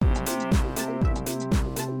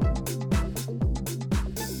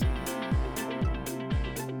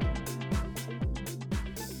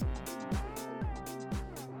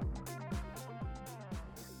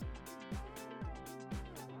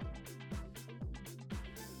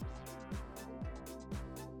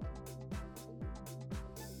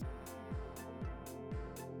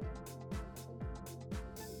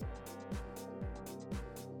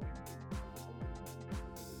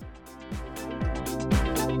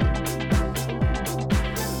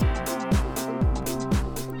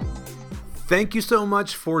Thank you so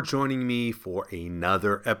much for joining me for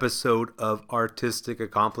another episode of Artistic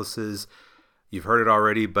Accomplices. You've heard it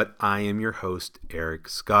already, but I am your host, Eric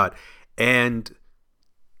Scott. And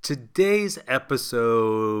today's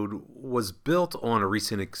episode was built on a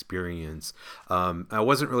recent experience. I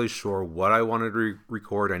wasn't really sure what I wanted to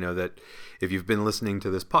record. I know that if you've been listening to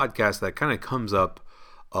this podcast, that kind of comes up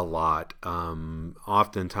a lot.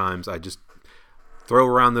 Oftentimes, I just throw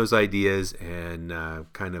around those ideas and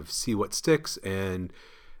kind of see what sticks, and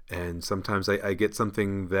sometimes I get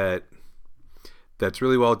something that's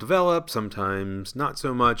really well developed, sometimes not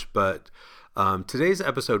so much, but today's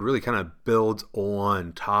episode really kind of builds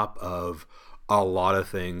on top of a lot of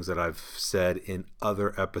things that I've said in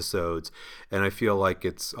other episodes, and I feel like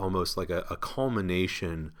it's almost like a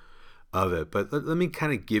culmination of it. But let me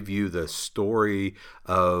kind of give you the story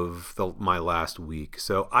of my last week.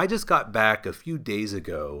 So I just got back a few days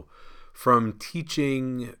ago from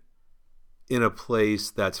teaching in a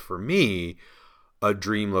place that's, for me, a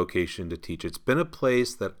dream location to teach. It's been a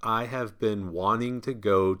place that I have been wanting to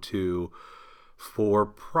go to for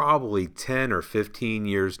probably 10 or 15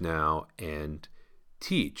 years now and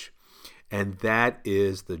teach. And that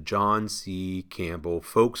is the John C. Campbell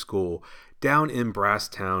Folk School down in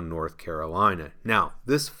Brasstown, North Carolina. Now,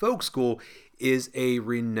 this folk school is a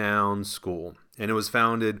renowned school, and it was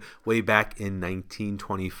founded way back in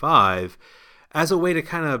 1925 as a way to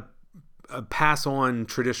kind of pass on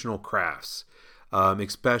traditional crafts,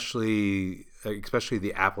 especially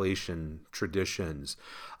the Appalachian traditions.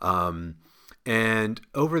 And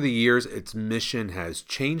over the years, its mission has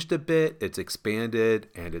changed a bit, it's expanded,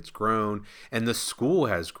 and it's grown, and the school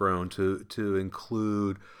has grown to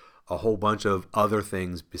include a whole bunch of other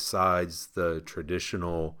things besides the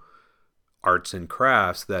traditional arts and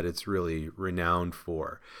crafts that it's really renowned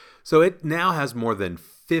for. So it now has more than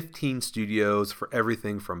 15 studios for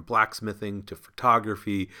everything from blacksmithing to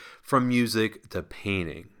photography, from music to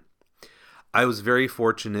painting. I was very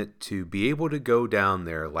fortunate to be able to go down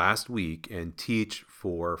there last week and teach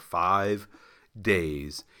for 5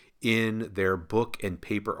 days in their book and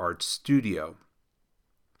paper art studio.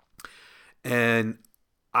 And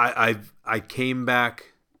I came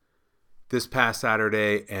back this past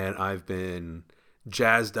Saturday, and I've been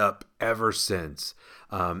jazzed up ever since.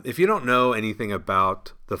 If you don't know anything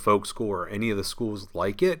about the folk school or any of the schools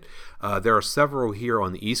like it, there are several here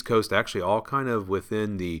on the East Coast, actually all kind of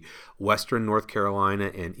within the western North Carolina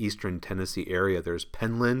and eastern Tennessee area. There's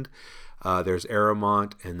Penland, there's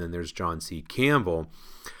Aramont, and then there's John C. Campbell.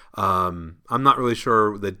 I'm not really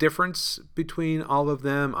sure the difference between all of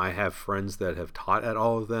them. I have friends that have taught at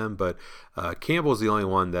all of them, but Campbell's the only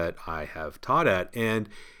one that I have taught at, and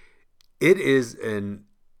it is an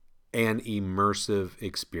immersive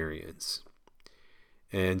experience.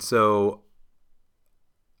 And so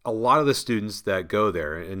a lot of the students that go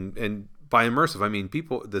there, and by immersive I mean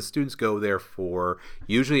the students go there for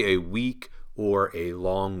usually a week or a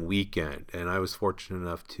long weekend, and I was fortunate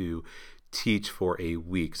enough to teach for a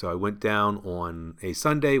week. So I went down on a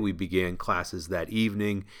Sunday, we began classes that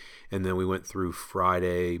evening, and then we went through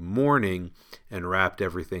Friday morning and wrapped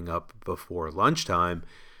everything up before lunchtime,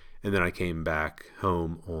 and then I came back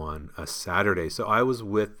home on a Saturday. So I was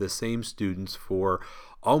with the same students for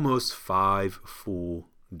almost 5 full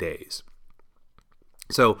days.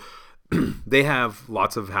 So they have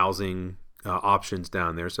lots of housing options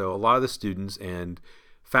down there, so a lot of the students and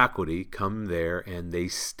faculty come there and they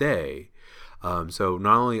stay. So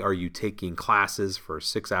not only are you taking classes for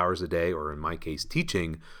 6 hours a day, or in my case,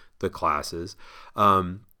 teaching the classes,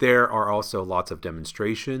 there are also lots of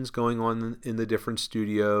demonstrations going on in the different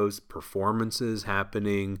studios, performances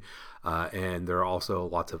happening, and there are also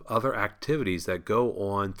lots of other activities that go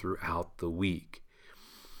on throughout the week.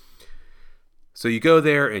 So you go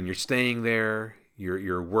there and you're staying there.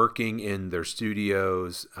 You're working in their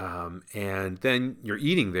studios, and then you're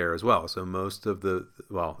eating there as well. So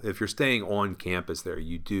if you're staying on campus there,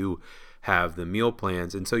 you do have the meal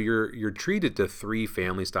plans, and so you're treated to 3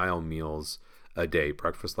 family-style meals a day: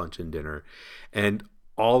 breakfast, lunch, and dinner. And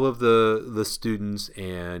all of the students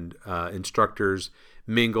and instructors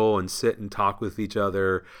mingle and sit and talk with each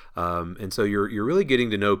other, and so you're really getting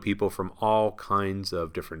to know people from all kinds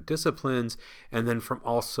of different disciplines, and then from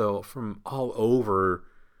all over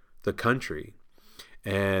the country,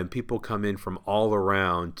 and people come in from all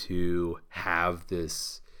around to have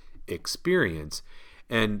this experience.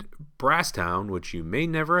 And Brasstown, which you may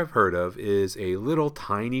never have heard of, is a little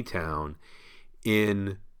tiny town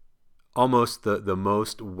in almost the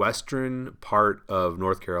most western part of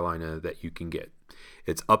North Carolina that you can get.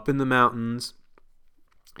 It's up in the mountains.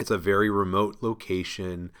 It's a very remote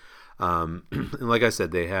location. And like I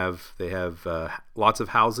said, they have lots of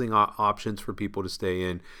housing options for people to stay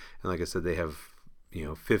in, and like I said, they have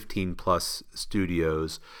 15 plus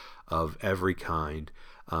studios of every kind.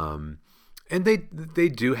 And they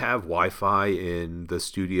do have Wi-Fi in the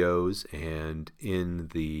studios and in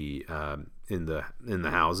the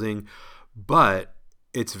housing, but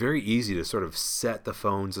it's very easy to sort of set the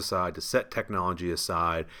phones aside, to set technology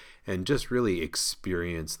aside, and just really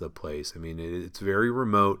experience the place. I mean, it's very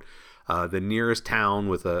remote. The nearest town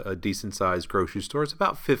with a decent sized grocery store is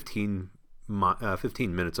about 15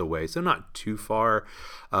 minutes away, so not too far,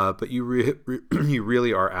 but you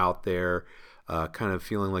really are out there, kind of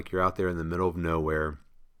feeling like you're out there in the middle of nowhere.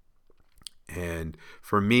 And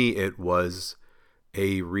for me, it was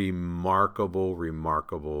a remarkable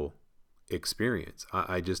experience.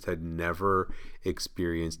 I just had never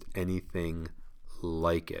experienced anything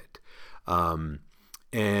like it, and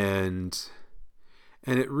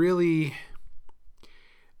it really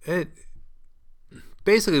it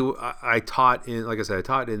basically, I taught in, like I said, I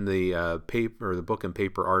taught in the paper, or the book and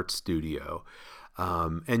paper art studio.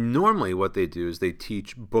 And normally what they do is they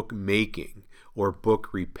teach book making or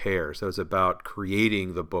book repair. So it's about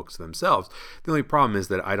creating the books themselves. The only problem is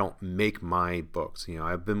that I don't make my books.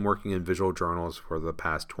 I've been working in visual journals for the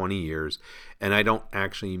past 20 years, and I don't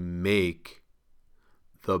actually make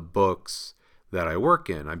the books that I work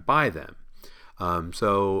in. I buy them.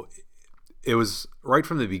 So it was right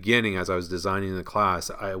from the beginning, as I was designing the class,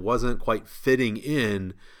 I wasn't quite fitting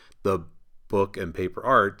in the book and paper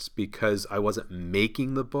arts because I wasn't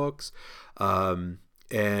making the books.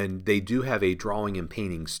 And they do have a drawing and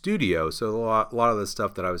painting studio. So a lot of the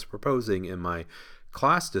stuff that I was proposing in my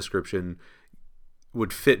class description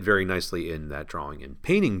would fit very nicely in that drawing and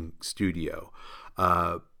painting studio.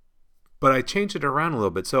 But I changed it around a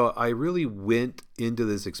little bit. So I really went into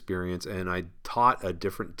this experience and I taught a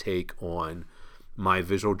different take on my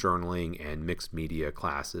visual journaling and mixed media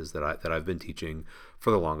classes that I've been teaching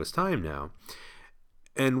for the longest time now.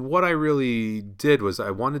 And what I really did was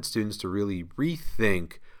I wanted students to really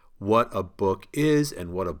rethink what a book is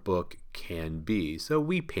and what a book can be. So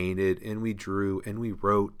we painted and we drew and we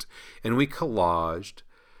wrote and we collaged,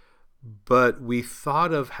 but we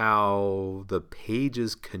thought of how the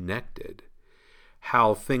pages connected,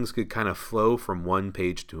 how things could kind of flow from one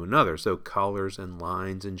page to another. So colors and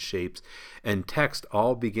lines and shapes and text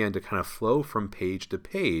all began to kind of flow from page to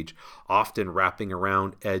page, often wrapping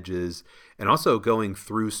around edges and also going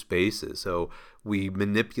through spaces. So we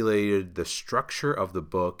manipulated the structure of the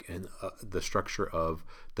book and the structure of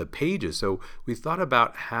the pages. So we thought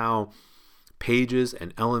about how pages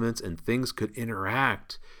and elements and things could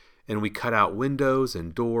interact. And we cut out windows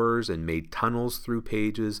and doors and made tunnels through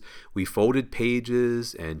pages. We folded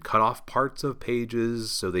pages and cut off parts of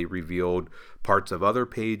pages so they revealed parts of other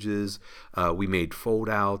pages. We made fold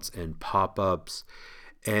outs and pop-ups.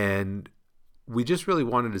 And we just really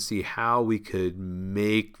wanted to see how we could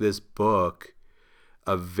make this book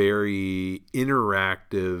a very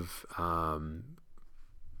interactive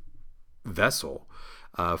vessel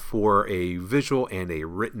for a visual and a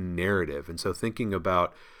written narrative. And so thinking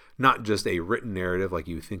about not just a written narrative like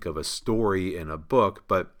you think of a story in a book,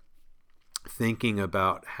 but thinking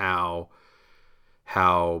about how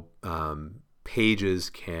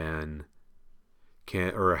pages can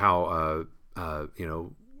or how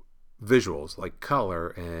visuals like color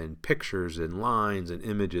and pictures and lines and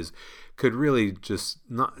images could really just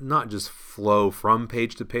not just flow from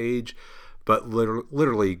page to page, but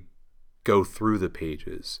literally go through the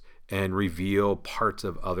pages and reveal parts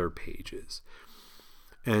of other pages.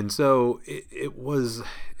 And so it was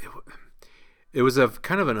a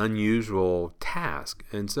kind of an unusual task.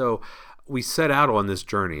 And so we set out on this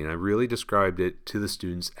journey, and I really described it to the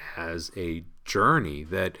students as a journey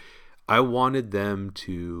that I wanted them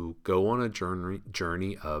to go on a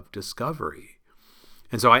journey of discovery.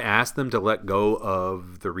 And so I asked them to let go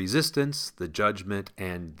of the resistance, the judgment,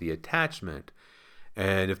 and the attachment.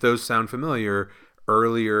 And if those sound familiar,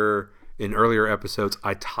 in earlier episodes,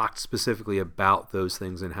 I talked specifically about those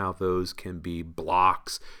things and how those can be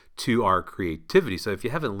blocks to our creativity. So if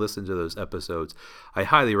you haven't listened to those episodes, I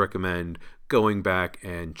highly recommend going back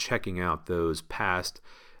and checking out those past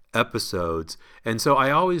episodes. And so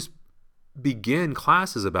I always begin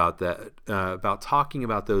classes about that, about talking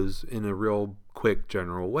about those in a real quick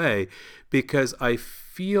general way, because I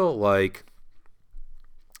feel like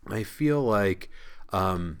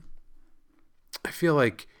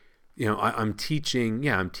I'm teaching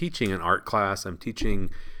an art class. I'm teaching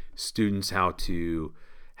students how to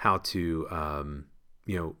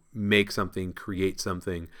make something, create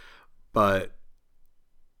something. But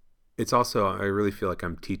it's also, I really feel like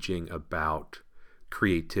I'm teaching about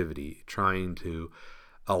creativity, trying to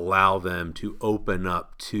allow them to open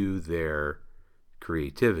up to their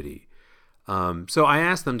creativity. So I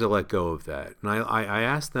asked them to let go of that. And I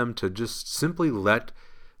asked them to just simply let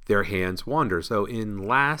their hands wander. So in the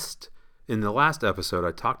last episode,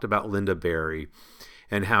 I talked about Linda Berry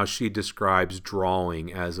and how she describes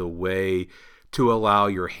drawing as a way to allow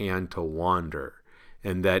your hand to wander,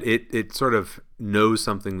 and that it sort of knows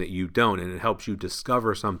something that you don't, and it helps you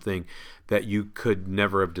discover something that you could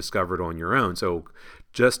never have discovered on your own. So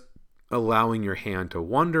just allowing your hand to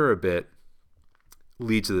wander a bit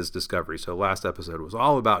leads to this discovery. So last episode was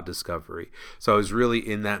all about discovery. So I was really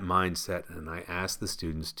in that mindset, and I asked the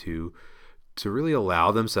students to really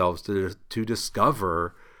allow themselves to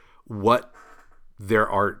discover what their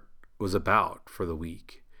art was about for the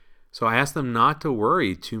week. So I asked them not to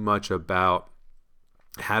worry too much about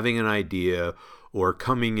having an idea or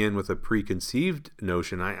coming in with a preconceived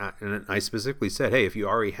notion. I specifically said, hey, if you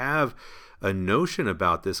already have a notion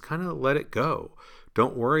about this, kind of let it go.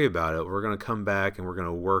 Don't worry about it. We're going to come back and we're going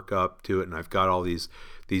to work up to it. And I've got all these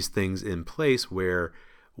things in place where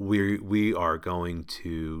we are going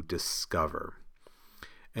to discover.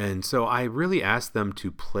 And so I really asked them to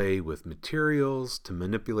play with materials, to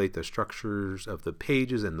manipulate the structures of the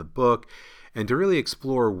pages in the book, and to really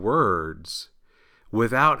explore words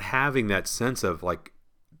without having that sense of like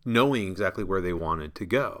knowing exactly where they wanted to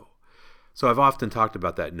go. So I've often talked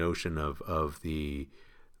about that notion of the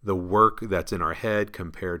work that's in our head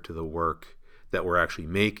compared to the work that we're actually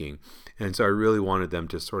making. And so I really wanted them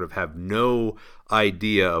to sort of have no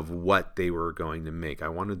idea of what they were going to make. I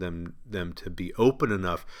wanted them to be open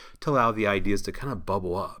enough to allow the ideas to kind of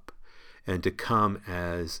bubble up and to come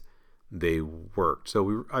as they worked.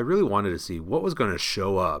 So I really wanted to see what was going to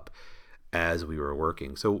show up as we were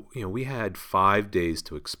working. So, we had 5 days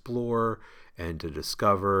to explore and to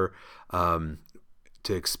discover, to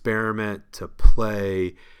experiment, to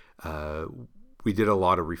play. We did a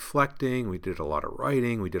lot of reflecting, we did a lot of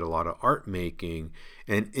writing, we did a lot of art making.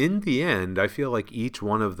 And in the end, I feel like each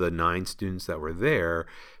one of the 9 students that were there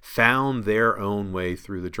found their own way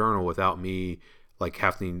through the journal without me like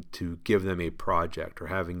having to give them a project or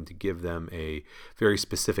having to give them a very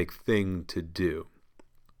specific thing to do.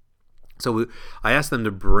 So I asked them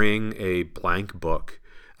to bring a blank book,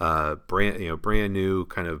 brand new,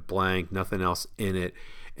 kind of blank, nothing else in it.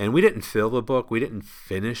 And we didn't fill the book. We didn't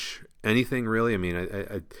finish anything really. I mean,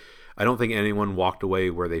 I don't think anyone walked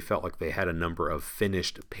away where they felt like they had a number of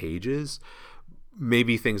finished pages.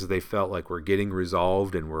 Maybe things that they felt like were getting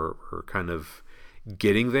resolved and were kind of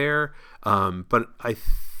getting there. But I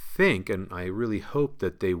think, and I really hope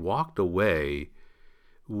that they walked away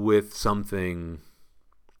with something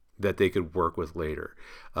that they could work with later.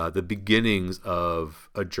 The beginnings of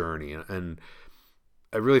a journey. And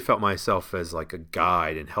I really felt myself as like a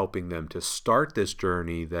guide in helping them to start this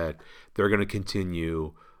journey that they're going to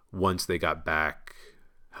continue once they got back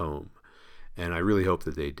home. And I really hope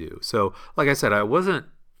that they do. So, like I said, I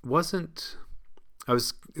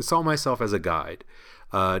saw myself as a guide,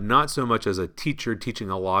 not so much as a teacher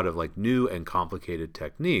teaching a lot of like new and complicated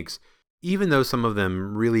techniques, even though some of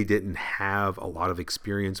them really didn't have a lot of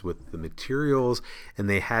experience with the materials and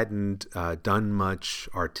they hadn't done much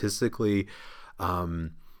artistically.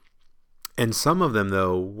 And some of them,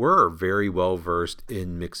 though, were very well versed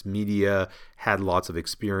in mixed media, had lots of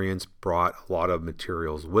experience, brought a lot of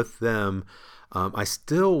materials with them. I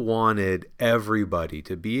still wanted everybody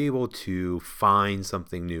to be able to find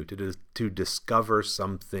something new, to discover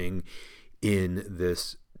something in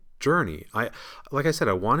this journey. Like I said,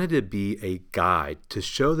 I wanted to be a guide to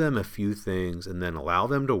show them a few things and then allow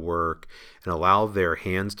them to work and allow their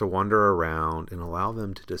hands to wander around and allow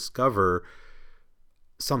them to discover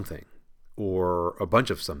something or a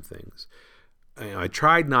bunch of some things. I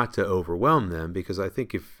tried not to overwhelm them because I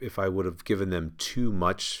think if I would have given them too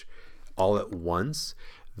much all at once,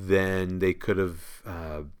 then they could have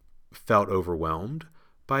felt overwhelmed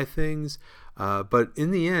by things. But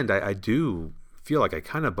in the end, I do feel like I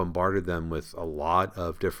kind of bombarded them with a lot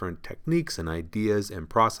of different techniques and ideas and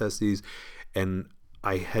processes, and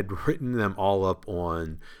I had written them all up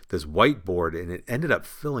on this whiteboard, and it ended up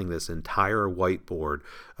filling this entire whiteboard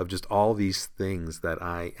of just all these things that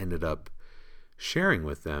I ended up sharing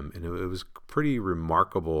with them. And it was pretty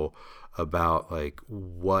remarkable about like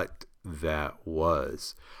what that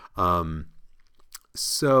was.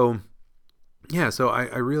 So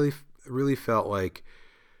I really felt like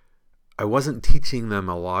I wasn't teaching them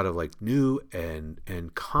a lot of like new and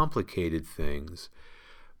complicated things,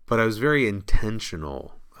 but I was very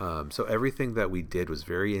intentional. So everything that we did was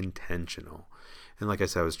very intentional. And like I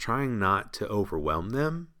said, I was trying not to overwhelm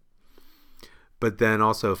them. But then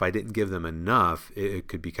also, if I didn't give them enough, it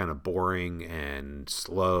could be kind of boring and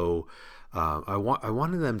slow. I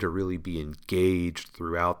wanted them to really be engaged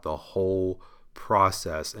throughout the whole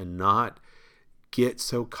process and not get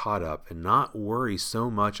so caught up and not worry so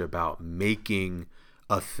much about making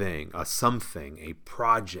a thing, a something, a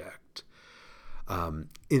project.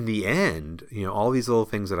 In the end, all these little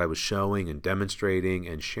things that I was showing and demonstrating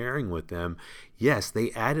and sharing with them, yes,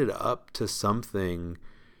 they added up to something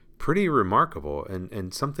pretty remarkable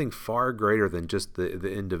and something far greater than just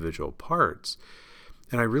the individual parts.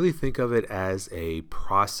 And I really think of it as a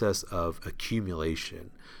process of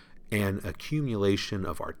accumulation and accumulation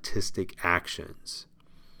of artistic actions.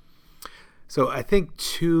 So I think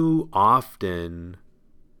too often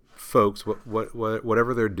folks,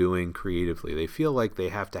 whatever they're doing creatively, they feel like they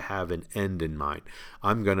have to have an end in mind.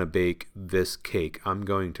 I'm going to bake this cake. I'm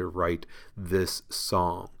going to write this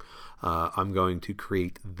song. I'm going to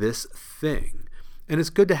create this thing. And it's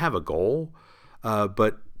good to have a goal,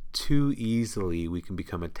 but too easily we can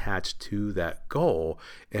become attached to that goal,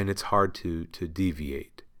 and it's hard to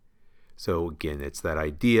deviate. So again, it's that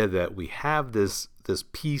idea that we have this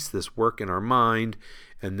piece, this work in our mind,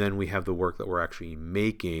 and then we have the work that we're actually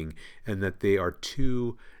making, and that they are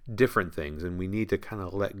two different things, and we need to kind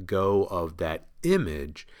of let go of that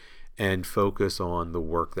image and focus on the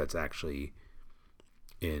work that's actually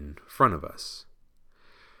in front of us.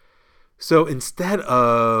 So instead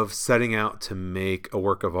of setting out to make a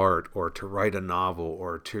work of art or to write a novel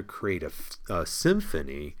or to create a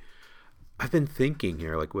symphony, I've been thinking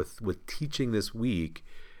here, like with teaching this week,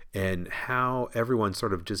 and how everyone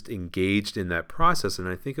sort of just engaged in that process. And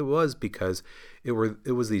I think it was because it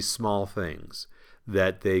was these small things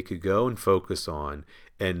that they could go and focus on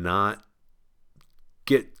and not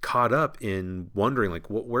get caught up in wondering, like,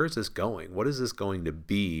 where is this going? What is this going to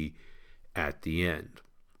be at the end?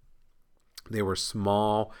 They were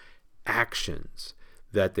small actions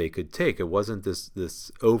that they could take. It wasn't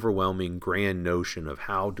this overwhelming grand notion of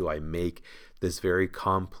how do I make this very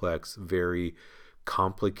complex, very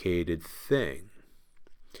complicated thing.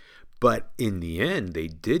 But in the end, they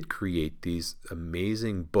did create these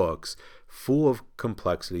amazing books full of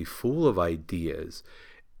complexity, full of ideas.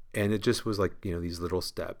 And it just was like, these little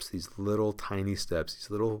steps, these little tiny steps,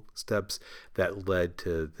 these little steps that led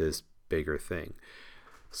to this bigger thing.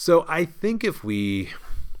 So I think if we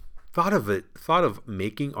thought of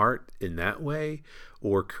making art in that way,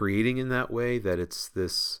 or creating in that way, that it's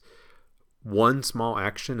this one small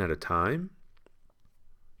action at a time,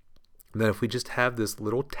 that if we just have this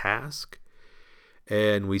little task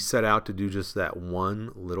and we set out to do just that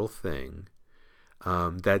one little thing,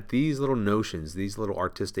 that these little notions, these little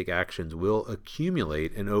artistic actions will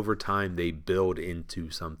accumulate, and over time they build into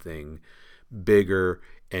something bigger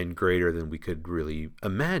and greater than we could really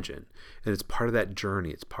imagine. And it's part of that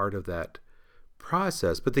journey. It's part of that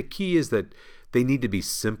process. But the key is that they need to be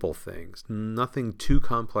simple things, nothing too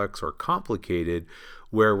complex or complicated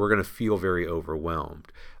where we're going to feel very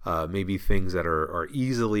overwhelmed. Maybe things that are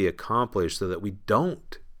easily accomplished so that we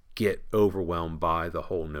don't get overwhelmed by the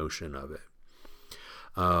whole notion of it.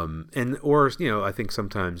 I think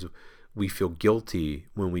sometimes we feel guilty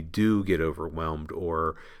when we do get overwhelmed,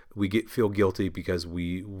 or we feel guilty because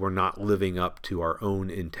we're not living up to our own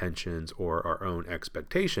intentions or our own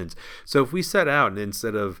expectations. So if we set out, and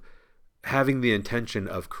instead of having the intention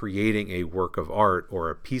of creating a work of art or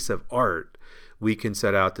a piece of art, we can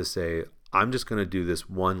set out to say, I'm just going to do this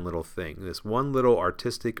one little thing, this one little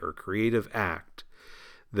artistic or creative act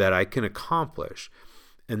that I can accomplish.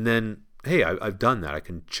 And then, hey, I've done that. I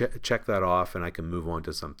can check that off, and I can move on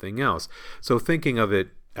to something else. So thinking of it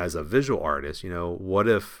as a visual artist, what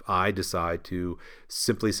if I decide to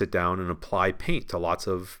simply sit down and apply paint to lots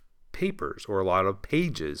of papers or a lot of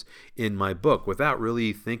pages in my book without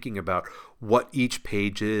really thinking about what each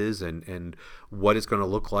page is and what it's going to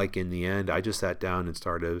look like in the end. I just sat down and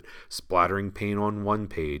started splattering paint on one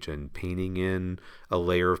page and painting in a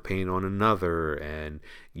layer of paint on another, and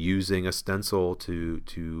using a stencil to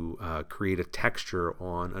create a texture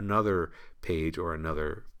on another page or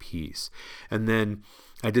another piece. And then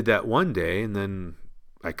I did that one day, and then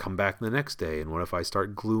I come back the next day, and what if I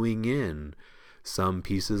start gluing in some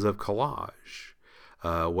pieces of collage?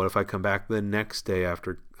 What if I come back the next day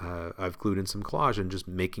after I've glued in some collage and just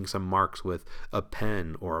making some marks with a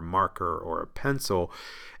pen or a marker or a pencil,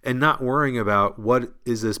 and not worrying about what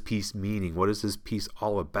is this piece meaning? What is this piece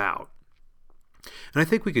all about? And I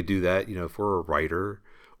think we could do that, if we're a writer,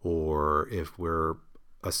 or if we're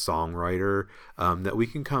a songwriter, that we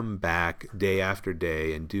can come back day after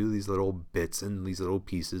day and do these little bits and these little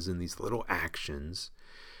pieces and these little actions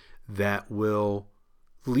that will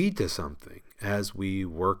lead to something as we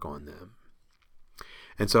work on them.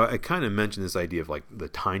 And so I kind of mentioned this idea of like the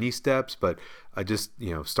tiny steps, but I just,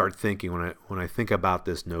 start thinking when I think about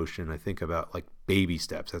this notion, I think about like baby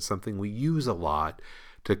steps. That's something we use a lot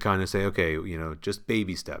to kind of say, okay, just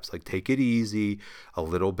baby steps, like take it easy, a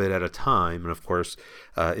little bit at a time. And of course,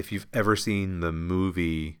 if you've ever seen the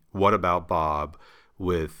movie What About Bob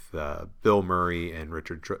with Bill Murray and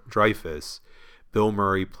Richard Dreyfuss, Bill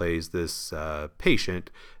Murray plays this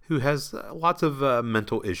patient who has lots of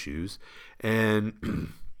mental issues,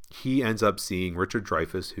 and he ends up seeing Richard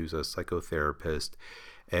Dreyfuss, who's a psychotherapist.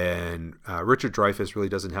 And Richard Dreyfuss really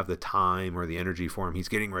doesn't have the time or the energy for him. He's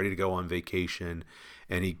getting ready to go on vacation,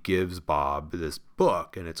 and he gives Bob this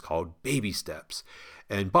book, and it's called Baby Steps.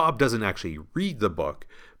 And Bob doesn't actually read the book,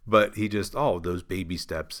 but he just, those baby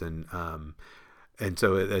steps. And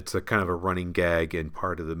so it's a kind of a running gag in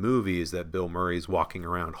part of the movie is that Bill Murray's walking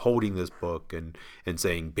around holding this book and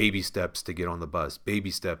saying baby steps to get on the bus,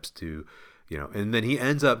 baby steps to, and then he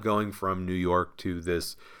ends up going from New York to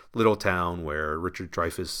this little town where Richard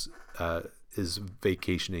Dreyfuss is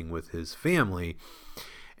vacationing with his family,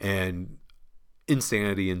 and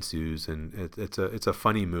insanity ensues. And it's a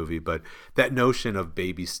funny movie, but that notion of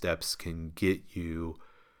baby steps can get you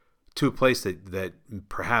to a place that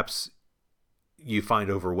perhaps you find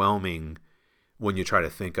overwhelming when you try to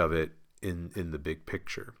think of it in the big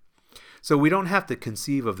picture. So we don't have to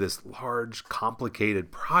conceive of this large,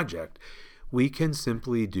 complicated project. We can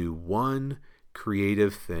simply do one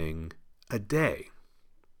creative thing a day.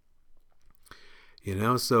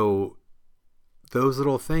 So those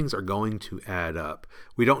little things are going to add up.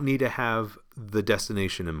 We don't need to have the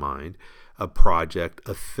destination in mind, a project,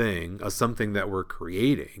 a thing, something that we're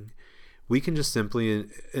creating. We can just simply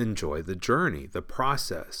enjoy the journey, the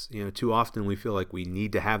process. Too often we feel like we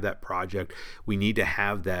need to have that project. We need to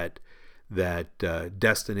have that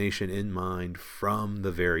destination in mind from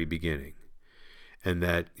the very beginning. And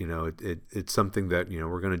that, it's something that,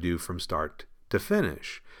 we're going to do from start to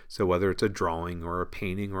finish. So whether it's a drawing or a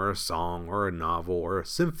painting or a song or a novel or a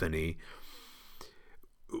symphony,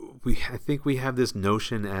 I think we have this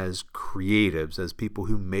notion as creatives, as people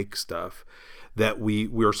who make stuff, that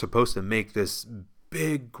we're supposed to make this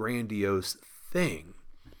big, grandiose thing.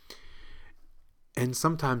 And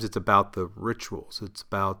sometimes it's about the rituals, it's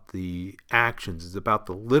about the actions, it's about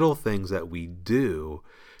the little things that we do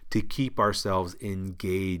to keep ourselves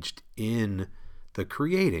engaged in the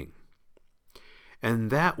creating.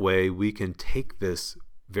 And that way we can take this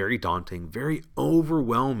very daunting, very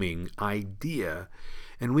overwhelming idea,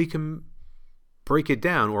 and we can break it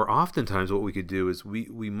down. Or oftentimes what we could do is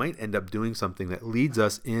we might end up doing something that leads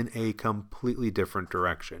us in a completely different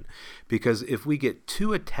direction. Because if we get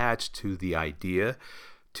too attached to the idea,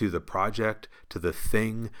 to the project, to the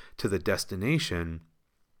thing, to the destination,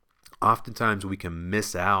 oftentimes we can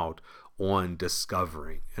miss out on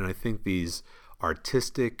discovering. And I think these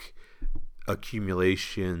artistic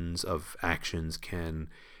accumulations of actions can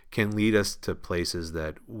lead us to places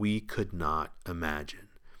that we could not imagine.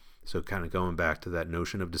 So kind of going back to that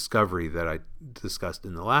notion of discovery that I discussed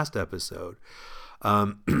in the last episode.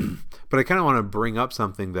 But I kind of want to bring up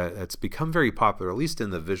something that's become very popular, at least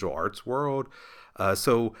in the visual arts world.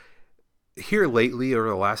 So here lately, over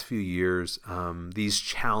the last few years, these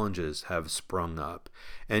challenges have sprung up.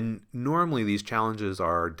 And normally these challenges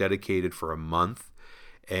are dedicated for a month.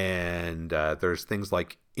 And there's things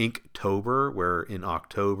like Inktober, where in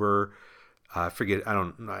October, I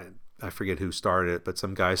forget who started it, but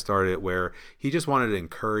some guy started it where he just wanted to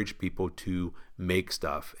encourage people to make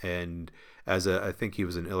stuff. And I think he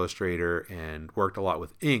was an illustrator and worked a lot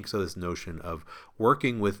with ink. So this notion of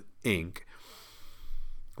working with ink,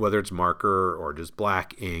 whether it's marker or just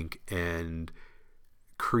black ink, and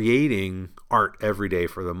creating art every day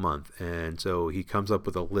for the month. And so he comes up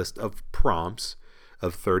with a list of prompts,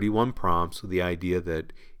 of 31 prompts, with the idea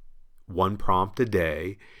that one prompt a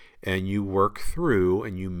day, and you work through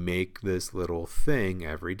and you make this little thing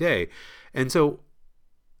every day. And so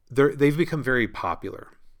they've become very popular,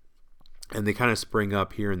 and they kind of spring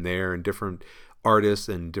up here and there, and different artists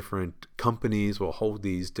and different companies will hold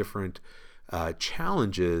these different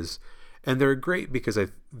challenges, and they're great because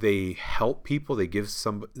they help people. They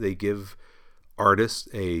give artists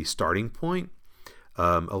a starting point,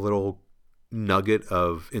 a little nugget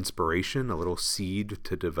of inspiration, a little seed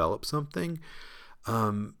to develop something.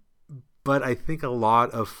 But I think a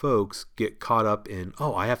lot of folks get caught up in,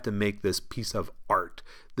 I have to make this piece of art,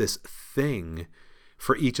 this thing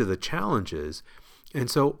for each of the challenges. And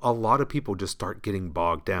so a lot of people just start getting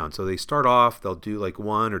bogged down. So they start off, they'll do like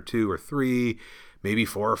 1 or 2 or 3, maybe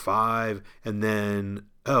 4 or 5, and then,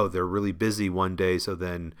 oh, they're really busy one day. So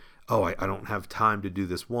then, oh, I don't have time to do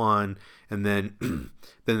this one. And then,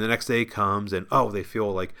 then the next day comes and, oh, they feel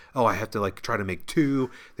like, oh, I have to like try to make 2.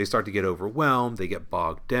 They start to get overwhelmed. They get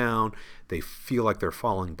bogged down. They feel like they're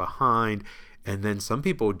falling behind. And then some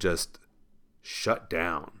people just shut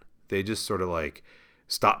down. They just sort of like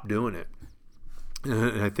stop doing it.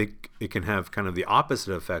 And I think it can have kind of the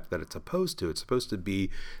opposite effect that it's supposed to. It's supposed to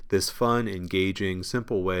be this fun, engaging,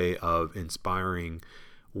 simple way of inspiring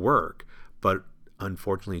work. But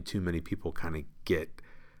unfortunately, too many people kind of get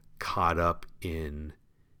caught up in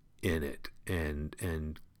it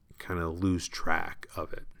and kind of lose track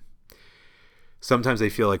of it. Sometimes they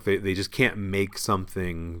feel like they just can't make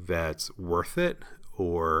something that's worth it,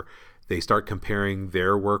 or they start comparing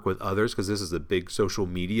their work with others, because this is a big social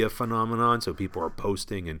media phenomenon. So people are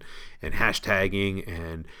posting and hashtagging,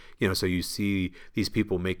 and so you see these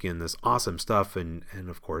people making this awesome stuff, and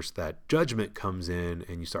of course that judgment comes in,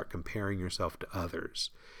 and you start comparing yourself to others.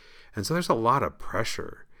 And so there's a lot of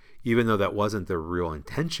pressure, even though that wasn't the real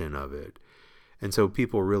intention of it. And so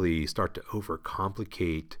people really start to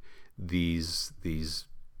overcomplicate these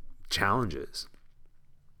challenges.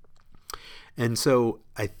 And so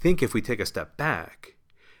I think if we take a step back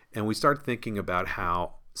and we start thinking about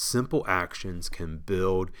how simple actions can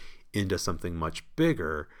build into something much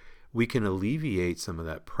bigger, we can alleviate some of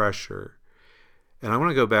that pressure. And I want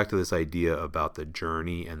to go back to this idea about the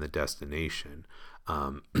journey and the destination.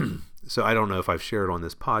 So I don't know if I've shared on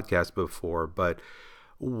this podcast before, but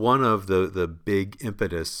one of the big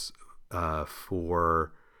impetus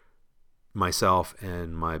for myself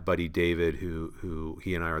and my buddy David, who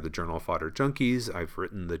he and I are the Journal Fodder Junkies. I've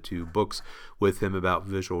written the 2 books with him about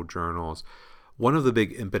visual journals. One of the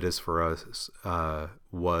big impetus for us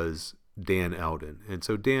was Dan Eldon. And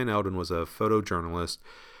so Dan Eldon was a photojournalist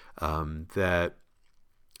that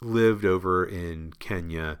lived over in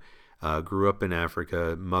Kenya, grew up in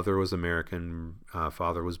Africa. Mother was American,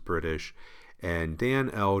 father was British. And Dan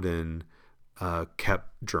Eldon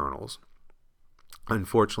kept journals.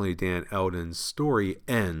 Unfortunately, Dan Eldon's story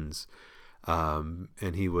ends,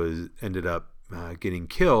 and he ended up getting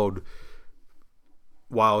killed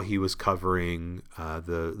while he was covering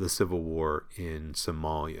the civil war in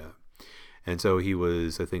Somalia. And so he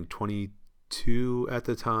was, I think, 22 at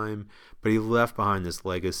the time, but he left behind this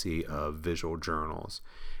legacy of visual journals.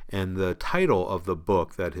 And the title of the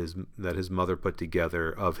book that his mother put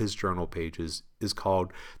together of his journal pages is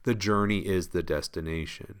called "The Journey is the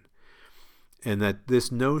Destination." And that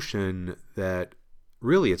this notion that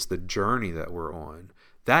really it's the journey that we're on,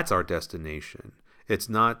 that's our destination. It's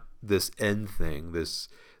not this end thing, this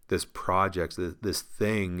project, this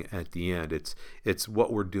thing at the end. It's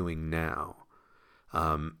what we're doing now.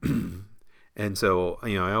 And so,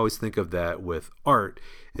 I always think of that with art,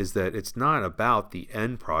 is that it's not about the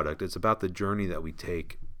end product. It's about the journey that we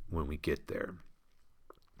take when we get there.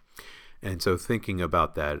 And so thinking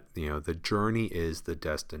about that, the journey is the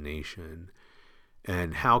destination.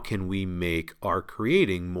 And how can we make our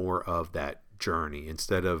creating more of that journey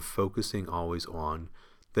instead of focusing always on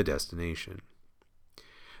the destination?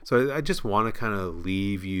 So I just want to kind of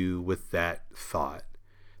leave you with that thought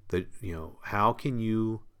that, how can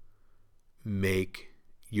you make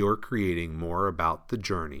your creating more about the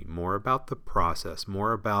journey, more about the process,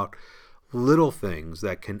 more about little things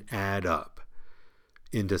that can add up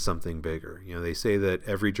into something bigger? They say that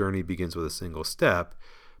every journey begins with a single step.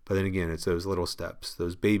 But then again, it's those little steps,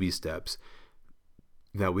 those baby steps,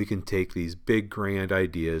 that we can take these big grand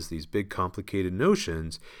ideas, these big complicated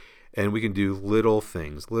notions, and we can do little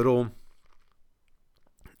things, little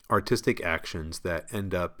artistic actions that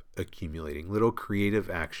end up accumulating, little creative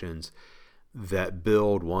actions that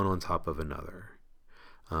build one on top of another.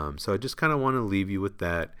 So I just kind of want to leave you with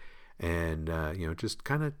that, and just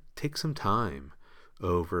kind of take some time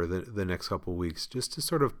over the next couple of weeks just to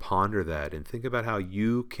sort of ponder that and think about how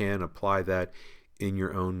you can apply that in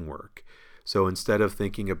your own work. So instead of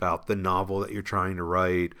thinking about the novel that you're trying to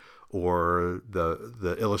write, or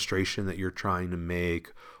the illustration that you're trying to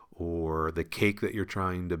make, or the cake that you're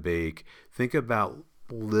trying to bake, think about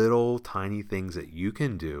little tiny things that you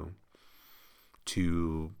can do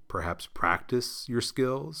to perhaps practice your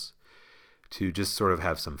skills, to just sort of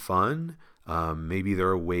have some fun. Maybe there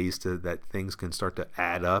are ways that things can start to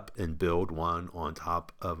add up and build one on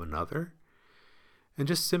top of another. And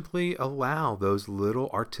just simply allow those little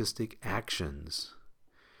artistic actions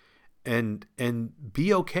and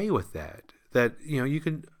be okay with that. That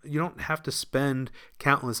you don't have to spend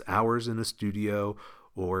countless hours in a studio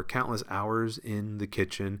or countless hours in the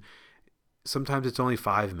kitchen. Sometimes it's only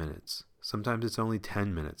 5 minutes. Sometimes it's only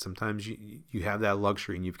 10 minutes. Sometimes you have that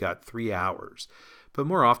luxury and you've got 3 hours. But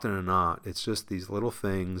more often than not, it's just these little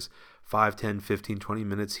things, 5, 10, 15, 20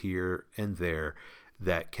 minutes here and there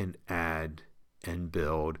that can add and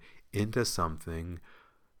build into something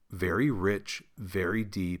very rich, very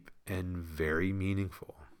deep, and very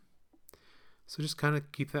meaningful. So just kind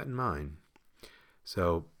of keep that in mind.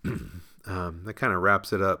 So that kind of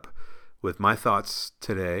wraps it up with my thoughts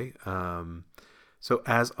today. So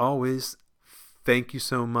as always, thank you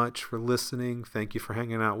so much for listening. Thank you for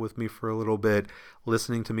hanging out with me for a little bit,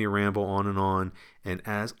 listening to me ramble on and on. And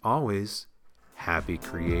as always, happy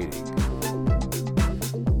creating.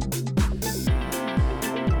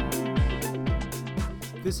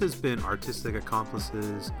 This has been Artistic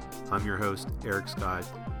Accomplices. I'm your host, Eric Scott.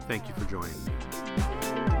 Thank you for joining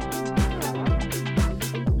me.